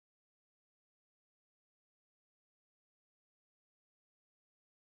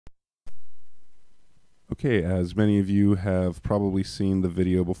Okay, as many of you have probably seen the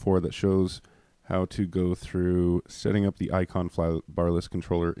video before that shows how to go through setting up the iKon Flybarless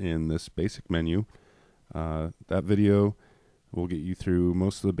controller in this basic menu. That video will get you through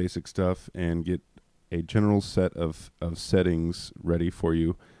most of the basic stuff and get a general set of settings ready for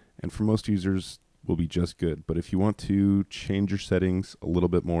you. And for most users will be just good. But if you want to change your settings a little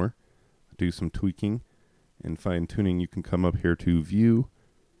bit more, do some tweaking and fine tuning, you can come up here to View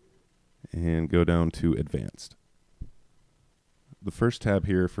and go down to Advanced. The first tab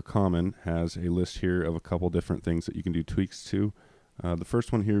here for Common has a list here of a couple different things that you can do tweaks to. The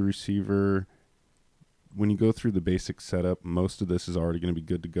first one here, Receiver. When you go through the basic setup, most of this is already going to be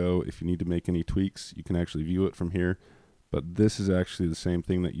good to go. If you need to make any tweaks, you can actually view it from here. But this is actually the same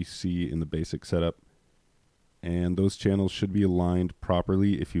thing that you see in the basic setup. And those channels should be aligned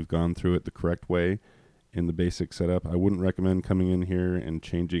properly if you've gone through it the correct way in the basic setup. I wouldn't recommend coming in here and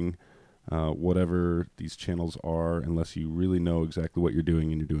changing whatever these channels are unless you really know exactly what you're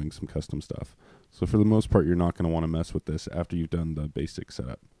doing and you're doing some custom stuff. So for the most part, you're not going to want to mess with this after you've done the basic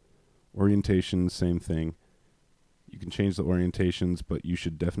setup. Orientation, same thing. You can change the orientations, but you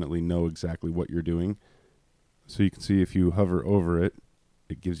should definitely know exactly what you're doing. So you can see if you hover over it,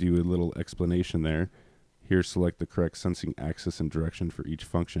 it gives you a little explanation there. Here, select the correct sensing axis and direction for each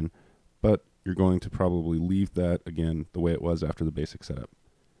function, but you're going to probably leave that, again, the way it was after the basic setup.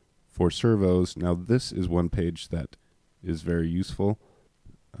 For servos, now this is one page that is very useful.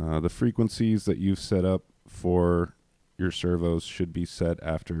 The frequencies that you've set up for your servos should be set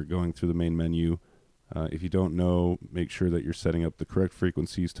after going through the main menu. If you don't know, make sure that you're setting up the correct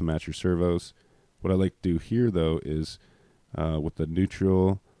frequencies to match your servos. What I like to do here, though, is with the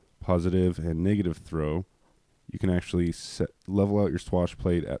neutral, positive, and negative throw, you can actually level out your swash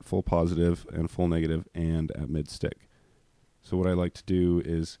plate at full positive and full negative and at mid stick. So what I like to do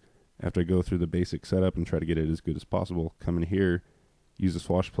is, after I go through the basic setup and try to get it as good as possible, come in here, use the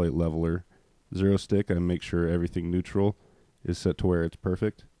swash plate leveler, zero stick, I make sure everything neutral is set to where it's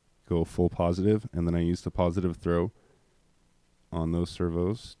perfect, go full positive, and then I use the positive throw on those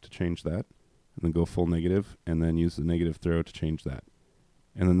servos to change that, and then go full negative, and then use the negative throw to change that.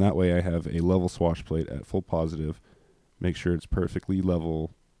 And then that way I have a level swash plate at full positive, make sure it's perfectly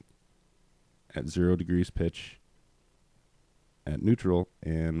level at 0 degrees pitch, at neutral,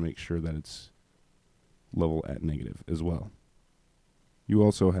 and make sure that it's level at negative as well. You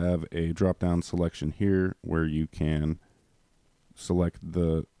also have a drop-down selection here where you can select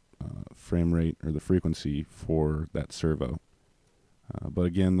the frame rate or the frequency for that servo. But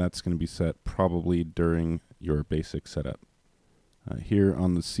again, that's going to be set probably during your basic setup. Here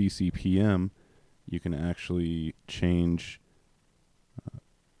on the CCPM, you can actually change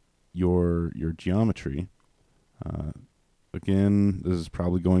your geometry. Again, this is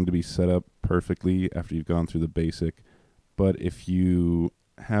probably going to be set up perfectly after you've gone through the basic, but if you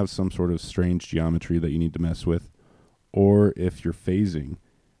have some sort of strange geometry that you need to mess with, or if your phasing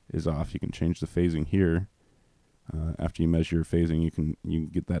is off, you can change the phasing here. After you measure your phasing, you can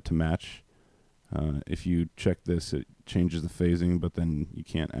get that to match. If you check this, it changes the phasing, but then you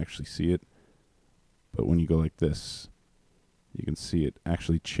can't actually see it. But when you go like this, you can see it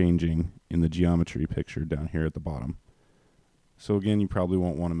actually changing in the geometry picture down here at the bottom. So again, you probably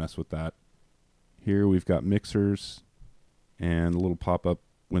won't want to mess with that. Here we've got mixers and little pop-up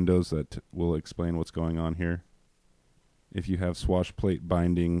windows that will explain what's going on here. If you have swash plate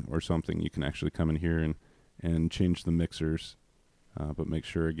binding or something, you can actually come in here and change the mixers. But make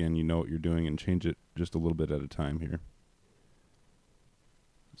sure, again, you know what you're doing and change it just a little bit at a time here.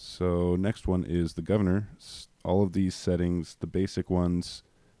 So next one is the governor. All of these settings, the basic ones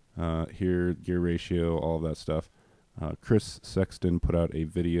here, gear ratio, all of that stuff. Chris Sexton put out a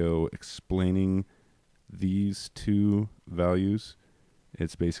video explaining these two values.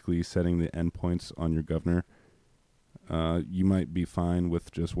 It's basically setting the endpoints on your governor. You might be fine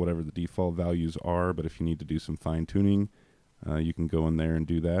with just whatever the default values are, but if you need to do some fine tuning, you can go in there and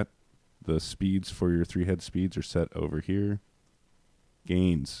do that. The speeds for your 3-head speeds are set over here.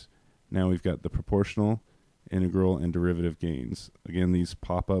 Gains. Now we've got the proportional, integral, and derivative gains. Again, these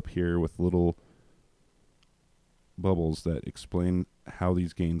pop up here with little bubbles that explain how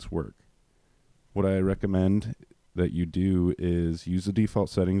these gains work. What I recommend that you do is use the default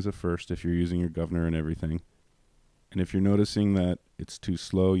settings at first if you're using your governor and everything. And if you're noticing that it's too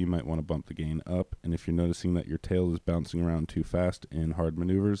slow, you might want to bump the gain up. And if you're noticing that your tail is bouncing around too fast in hard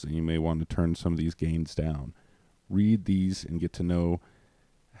maneuvers, then you may want to turn some of these gains down. Read these and get to know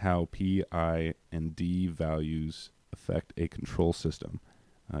how P, I, and D values affect a control system.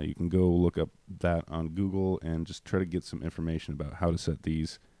 You can go look up that on Google and just try to get some information about how to set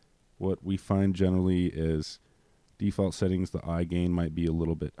these What we find generally is default settings, the eye gain might be a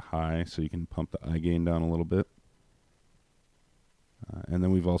little bit high, so you can pump the eye gain down a little bit. And then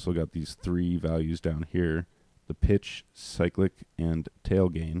we've also got these 3 values down here, the pitch, cyclic, and tail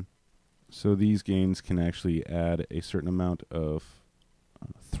gain. So these gains can actually add a certain amount of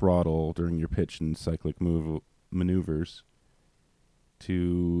throttle during your pitch and cyclic maneuvers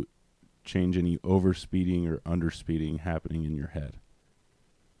to change any overspeeding or underspeeding happening in your head.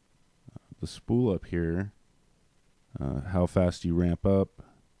 The spool up here, how fast you ramp up.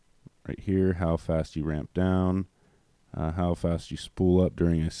 Right here, how fast you ramp down. How fast you spool up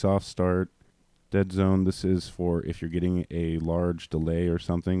during a soft start. Dead zone, this is for if you're getting a large delay or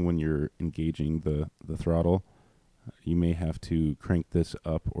something when you're engaging the throttle. You may have to crank this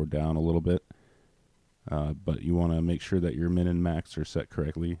up or down a little bit, but you want to make sure that your min and max are set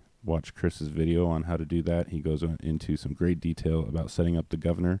correctly. Watch Chris's video on how to do that. He goes into some great detail about setting up the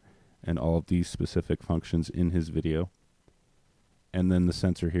governor and all of these specific functions in his video. And then the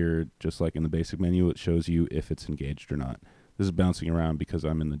sensor here, just like in the basic menu, it shows you if it's engaged or not. This is bouncing around because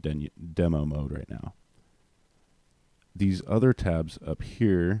I'm in the demo mode right now. These other tabs up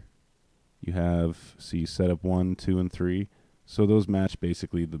here, you have, see, setup 1, 2, and 3. So those match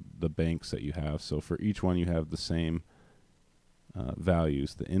basically the banks that you have. So for each one, you have the same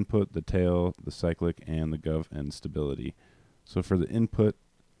values, the input, the tail, the cyclic, and the gov and stability. So for the input,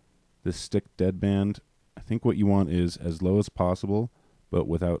 this stick deadband, I think what you want is as low as possible, but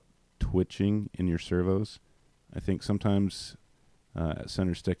without twitching in your servos. I think sometimes at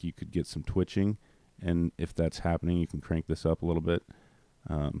center stick you could get some twitching, and if that's happening, you can crank this up a little bit.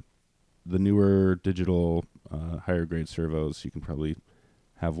 The newer digital higher grade servos, you can probably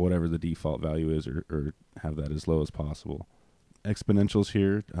have whatever the default value is, or have that as low as possible. Exponentials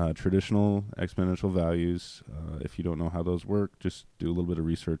here, traditional exponential values. If you don't know how those work, just do a little bit of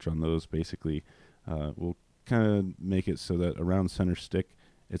research on those. Basically, we'll kind of make it so that around center stick,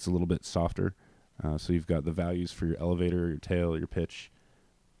 it's a little bit softer. So you've got the values for your elevator, your tail, your pitch.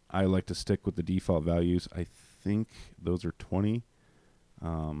 I like to stick with the default values. I think those are 20.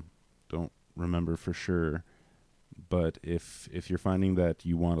 Don't remember for sure. But if you're finding that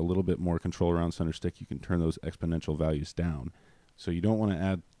you want a little bit more control around center stick, you can turn those exponential values down. So you don't want to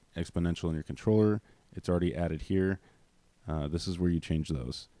add exponential in your controller. It's already added here. This is where you change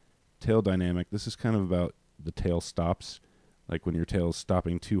those. Tail dynamic, this is kind of about the tail stops. Like when your tail is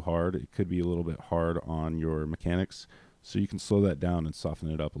stopping too hard, it could be a little bit hard on your mechanics. So you can slow that down and soften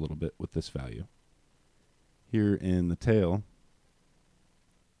it up a little bit with this value. Here in the tail,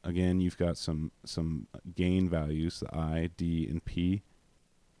 again, you've got some gain values, the I, D, and P.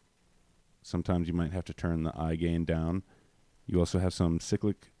 Sometimes you might have to turn the I gain down. You also have some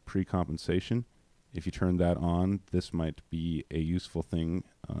cyclic pre-compensation. If you turn that on, this might be a useful thing.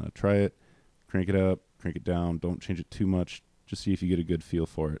 Try it, crank it up, crank it down. Don't change it too much. Just see if you get a good feel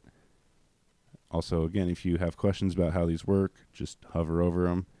for it. Also, again, if you have questions about how these work, just hover over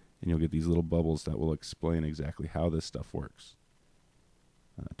them, and you'll get these little bubbles that will explain exactly how this stuff works.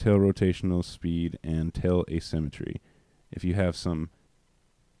 Tail rotational speed and tail asymmetry. If you have some,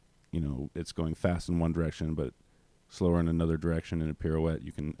 it's going fast in one direction, but slower in another direction in a pirouette,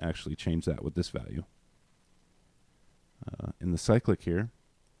 you can actually change that with this value. In the cyclic here,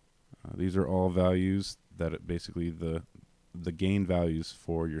 these are all values that basically the gain values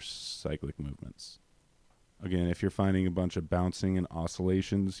for your cyclic movements. Again, if you're finding a bunch of bouncing and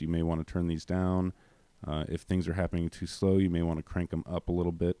oscillations, you may want to turn these down. If things are happening too slow, you may want to crank them up a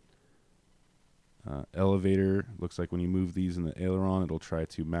little bit. Elevator, looks like when you move these in the aileron, it'll try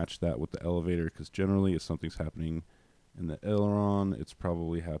to match that with the elevator, because generally if something's happening in the aileron, it's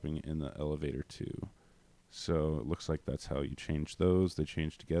probably happening in the elevator too. So it looks like that's how you change those. They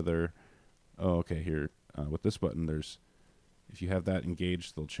change together. Oh, okay, here with this button, if you have that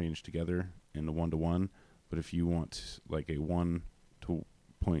engaged, they'll change together in a 1-to-1. But if you want like a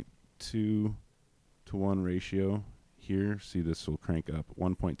 1:0.2 to 1 ratio here, see, this will crank up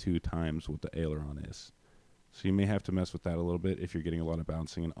 1.2 times what the aileron is. So you may have to mess with that a little bit if you're getting a lot of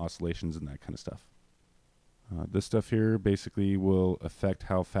bouncing and oscillations and that kind of stuff. This stuff here basically will affect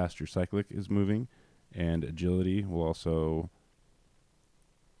how fast your cyclic is moving, and agility will also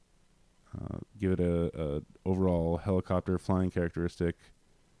give it a overall helicopter flying characteristic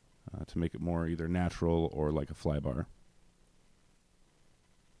to make it more either natural or like a flybar.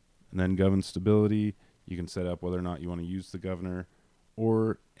 And then govern stability, you can set up whether or not you want to use the governor,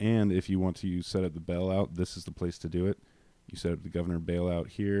 and if you want to set up the bailout, this is the place to do it. You set up the governor bailout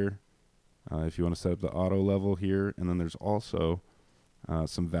here. If you want to set up the auto level here, and then there's also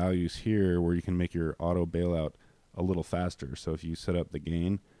some values here where you can make your auto bailout a little faster. So if you set up the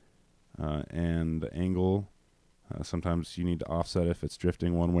gain, and the angle. Sometimes you need to offset if it's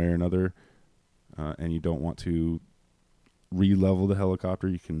drifting one way or another, and you don't want to re-level the helicopter.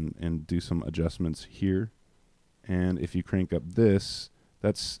 You can and do some adjustments here. And if you crank up this,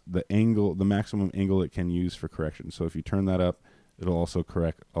 that's the angle, the maximum angle it can use for correction. So if you turn that up, it'll also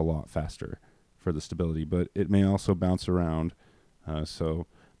correct a lot faster for the stability, but it may also bounce around. So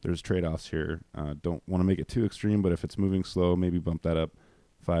there's trade-offs here. Don't want to make it too extreme, but if it's moving slow, maybe bump that up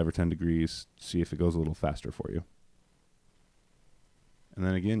 5 or 10 degrees, see if it goes a little faster for you. And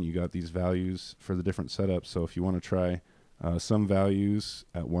then again, you got these values for the different setups. So if you want to try some values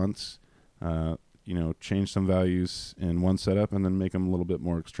at once, change some values in one setup and then make them a little bit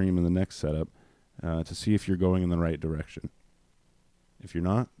more extreme in the next setup to see if you're going in the right direction. If you're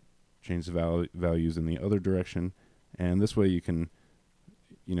not, change the values in the other direction, and this way you can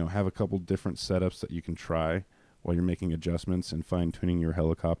have a couple different setups that you can try while you're making adjustments and fine-tuning your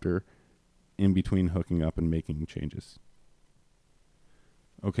helicopter in between hooking up and making changes.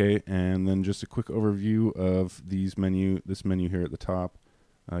 Okay, and then just a quick overview of this menu here at the top.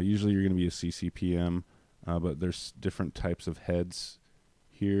 Usually you're going to be a CCPM, but there's different types of heads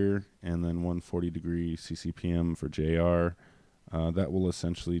here, and then 140-degree CCPM for JR. That will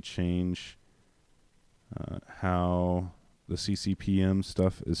essentially change how the CCPM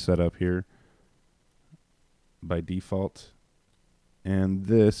stuff is set up here by default. And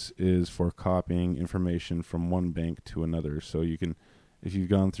this is for copying information from one bank to another. So you can, if you've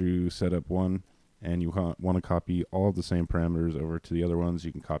gone through setup 1 and you want to copy all of the same parameters over to the other ones,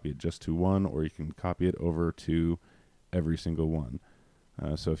 you can copy it just to one, or you can copy it over to every single one.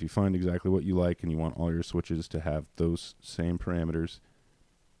 So if you find exactly what you like and you want all your switches to have those same parameters,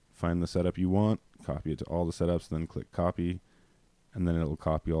 find the setup you want, copy it to all the setups, then click copy, and then it'll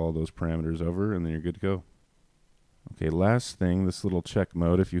copy all those parameters over, and then you're good to go. Okay, last thing, this little check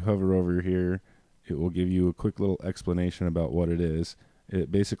mode. If you hover over here, it will give you a quick little explanation about what it is.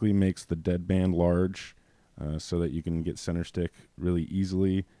 It basically makes the deadband large so that you can get center stick really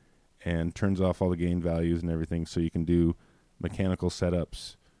easily, and turns off all the gain values and everything so you can do mechanical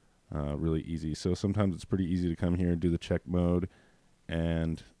setups really easy. So sometimes it's pretty easy to come here and do the check mode,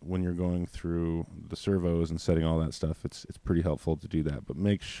 and when you're going through the servos and setting all that stuff, it's pretty helpful to do that. But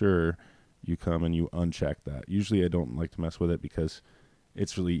make sure you come and you uncheck that. Usually I don't like to mess with it because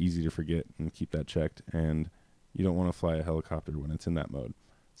it's really easy to forget and keep that checked, and you don't want to fly a helicopter when it's in that mode.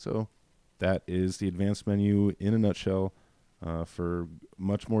 So that is the advanced menu in a nutshell. For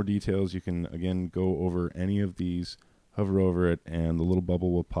much more details, you can again go over any of these, hover over it, and the little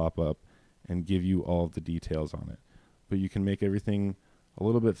bubble will pop up and give you all of the details on it. But you can make everything a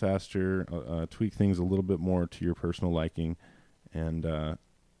little bit faster, tweak things a little bit more to your personal liking, and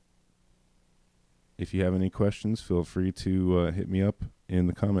if you have any questions, feel free to hit me up in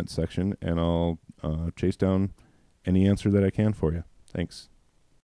the comments section, and I'll chase down any answer that I can for you. Thanks.